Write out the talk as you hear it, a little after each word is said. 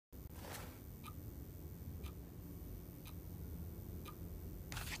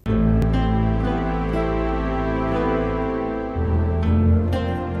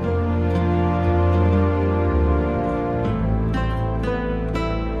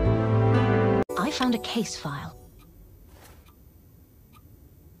found a case file.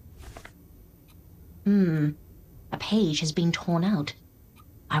 A page has been torn out.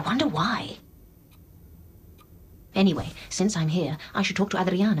 I wonder why. Anyway, since I'm here, I should talk to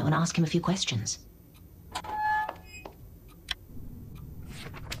Adriano and ask him a few questions.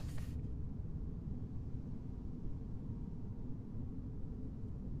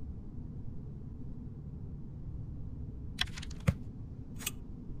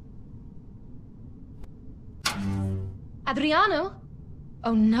 Adriano?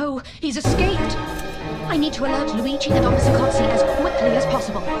 Oh no, he's escaped! I need to alert Luigi and Officer Cozzi as quickly as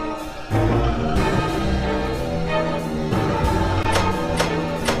possible.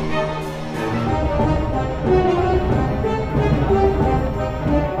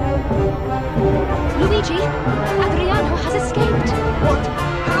 Luigi, Adriano has escaped. What?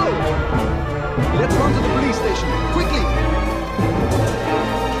 How? Let's run to the police station, quickly!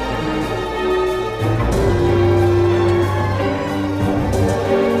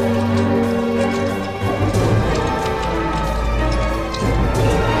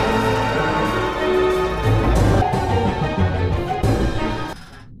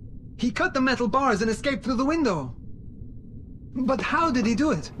 He cut the metal bars and escaped through the window. But how did he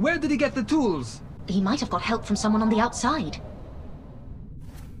do it? Where did he get the tools? He might have got help from someone on the outside.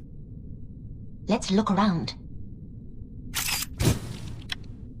 Let's look around.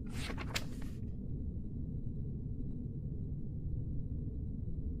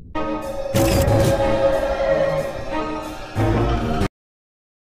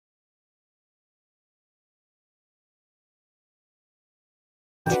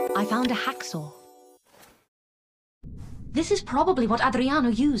 I found a hacksaw. This is probably what Adriano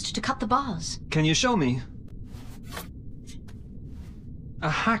used to cut the bars. Can you show me? A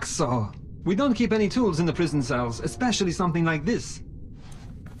hacksaw. We don't keep any tools in the prison cells, especially something like this.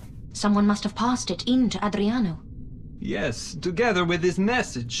 Someone must have passed it in to Adriano. Yes, together with this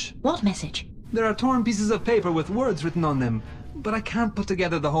message. What message? There are torn pieces of paper with words written on them, but I can't put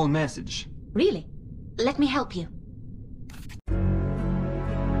together the whole message. Really? Let me help you.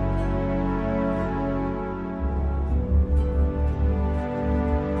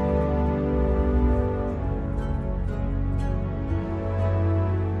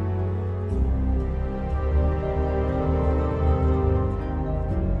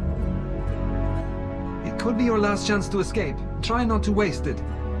 Could be your last chance to escape. Try not to waste it.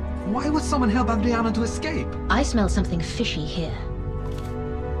 Why would someone help Adriano to escape? I smell something fishy here.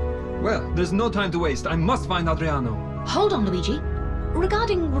 Well, there's no time to waste. I must find Adriano. Hold on, Luigi.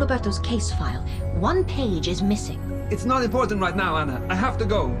 Regarding Roberto's case file, one page is missing. It's not important right now, Anna. I have to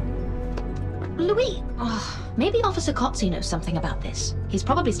go. Louis, maybe Officer Cozzi knows something about this. He's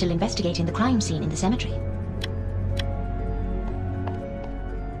probably still investigating the crime scene in the cemetery.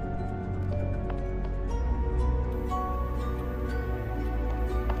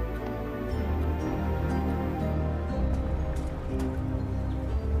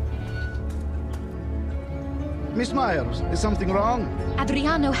 Miss Myers, is something wrong?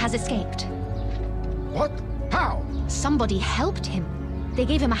 Adriano has escaped. What? How? Somebody helped him. They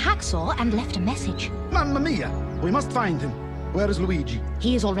gave him a hacksaw and left a message. Mamma mia! We must find him. Where is Luigi?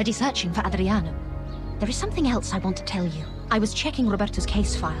 He is already searching for Adriano. There is something else I want to tell you. I was checking Roberto's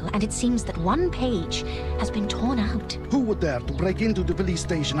case file, and it seems that one page has been torn out. Who would dare to break into the police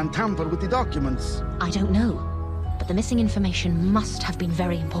station and tamper with the documents? I don't know. But the missing information must have been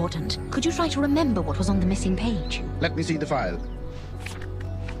very important. Could you try to remember what was on the missing page? Let me see the file.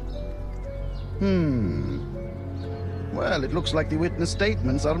 Well, it looks like the witness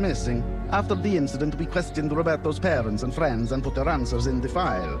statements are missing. After the incident, we questioned Roberto's parents and friends and put their answers in the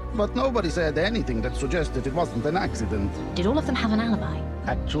file. But nobody said anything that suggested it wasn't an accident. Did all of them have an alibi?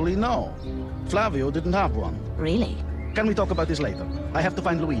 Actually, no. Flavio didn't have one. Really? Can we talk about this later? I have to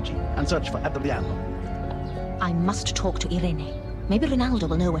find Luigi and search for Adriano. I must talk to Irene. Maybe Rinaldo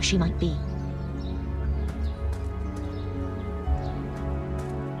will know where she might be.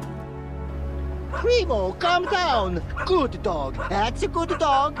 Primo, calm down. Good dog. That's a good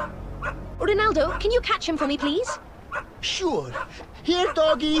dog. Rinaldo, can you catch him for me, please? Sure. Here,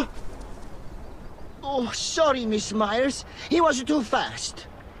 doggy. Oh, sorry, Miss Myers. He was too fast.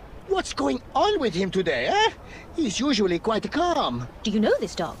 What's going on with him today, eh? He's usually quite calm. Do you know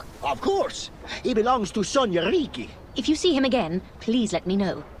this dog? Of course. He belongs to Sonia Ricci. If you see him again, please let me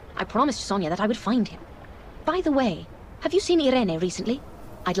know. I promised Sonia that I would find him. By the way, have you seen Irene recently?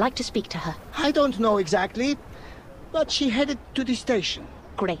 I'd like to speak to her. I don't know exactly, but she headed to the station.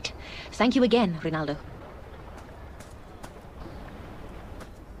 Great. Thank you again, Rinaldo.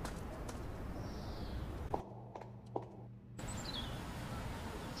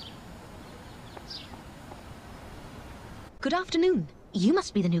 Good afternoon. You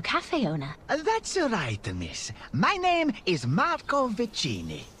must be the new cafe owner. That's right, miss. My name is Marco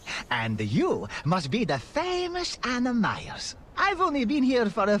Vicini. And you must be the famous Anna Myers. I've only been here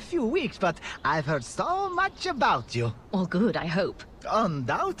for a few weeks, but I've heard so much about you. All good, I hope.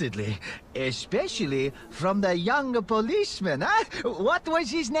 Undoubtedly. Especially from the young policeman, huh? What was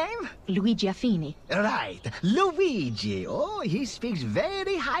his name? Luigi Affini. Right, Luigi. Oh, he speaks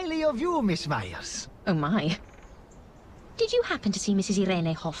very highly of you, Miss Myers. Oh my. Did you happen to see Mrs.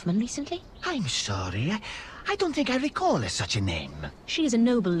 Irene Hoffman recently? I'm sorry. I don't think I recall such a name. She is a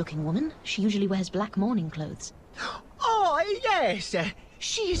noble-looking woman. She usually wears black mourning clothes. Oh, yes.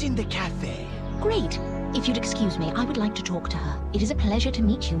 She is in the cafe. Great. If you'd excuse me, I would like to talk to her. It is a pleasure to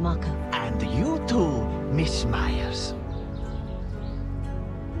meet you, Marco. And you too, Miss Myers.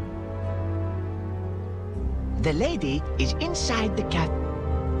 The lady is inside the cafe.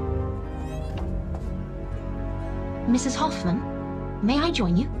 Mrs. Hoffman, may I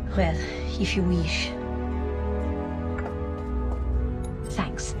join you? Well, if you wish.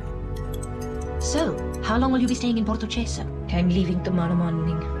 Thanks. So, how long will you be staying in Portocesso? I'm leaving tomorrow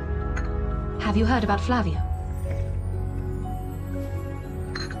morning. Have you heard about Flavio?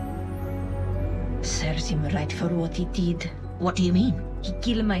 Serves him right for what he did. What do you mean? He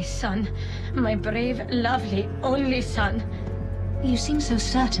killed my son. My brave, lovely, only son. You seem so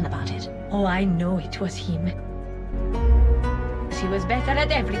certain about it. Oh, I know it was him. She was better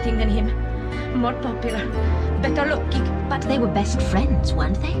at everything than him. More popular, better looking. But they were best friends,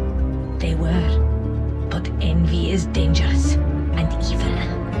 weren't they? They were. But envy is dangerous and evil.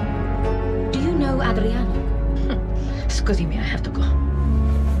 Do you know Adriana? Excuse me, I have to go.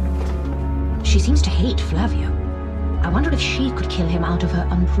 She seems to hate Flavio. I wonder if she could kill him out of her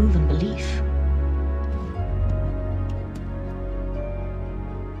unproven belief.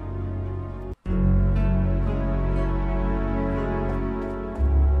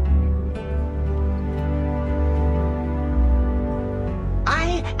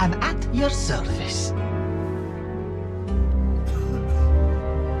 I am at your service.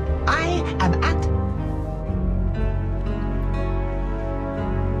 I am at...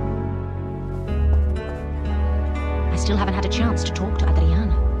 I still haven't had a chance to talk to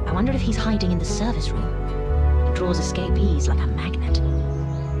Adriana. I wonder if he's hiding in the service room. He draws escapees like a magnet.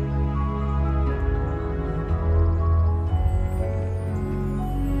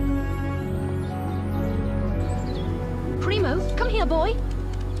 Primo, come here, boy.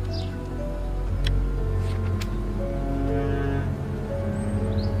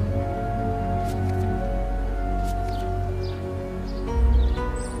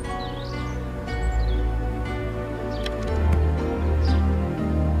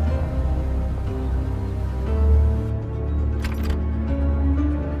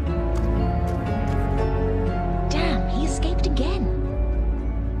 Damn, he escaped again.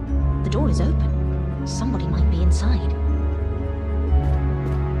 The door is open. Somebody might be inside.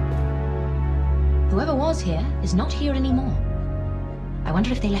 Whoever was here is not here anymore. I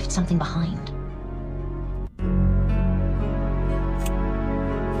wonder if they left something behind.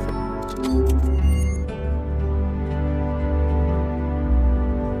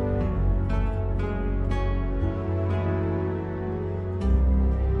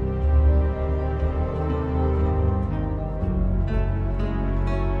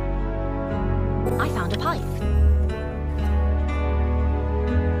 I found a pipe.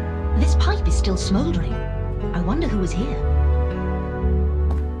 This pipe is still smoldering. I wonder who was here.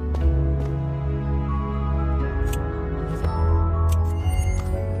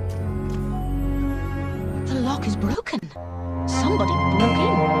 The lock is broken. Somebody broke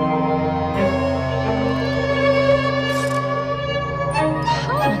in.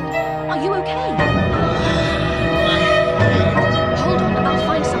 Herman, are you okay? Hold on, I'll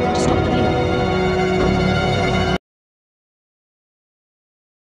find something to stop the bleeding.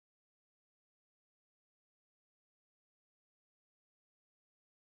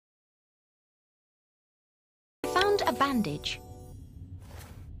 Found a bandage.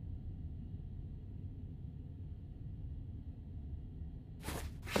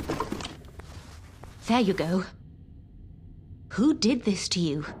 There you go. Who did this to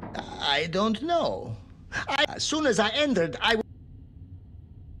you? I don't know. As soon as I entered, I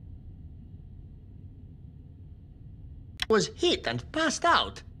was hit and passed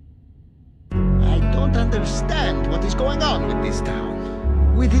out. I don't understand what is going on with this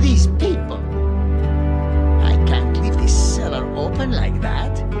town, with these people. I can't leave this cellar open like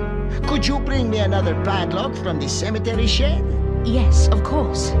that. Could you bring me another padlock from the cemetery shed? Yes, of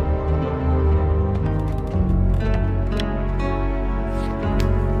course.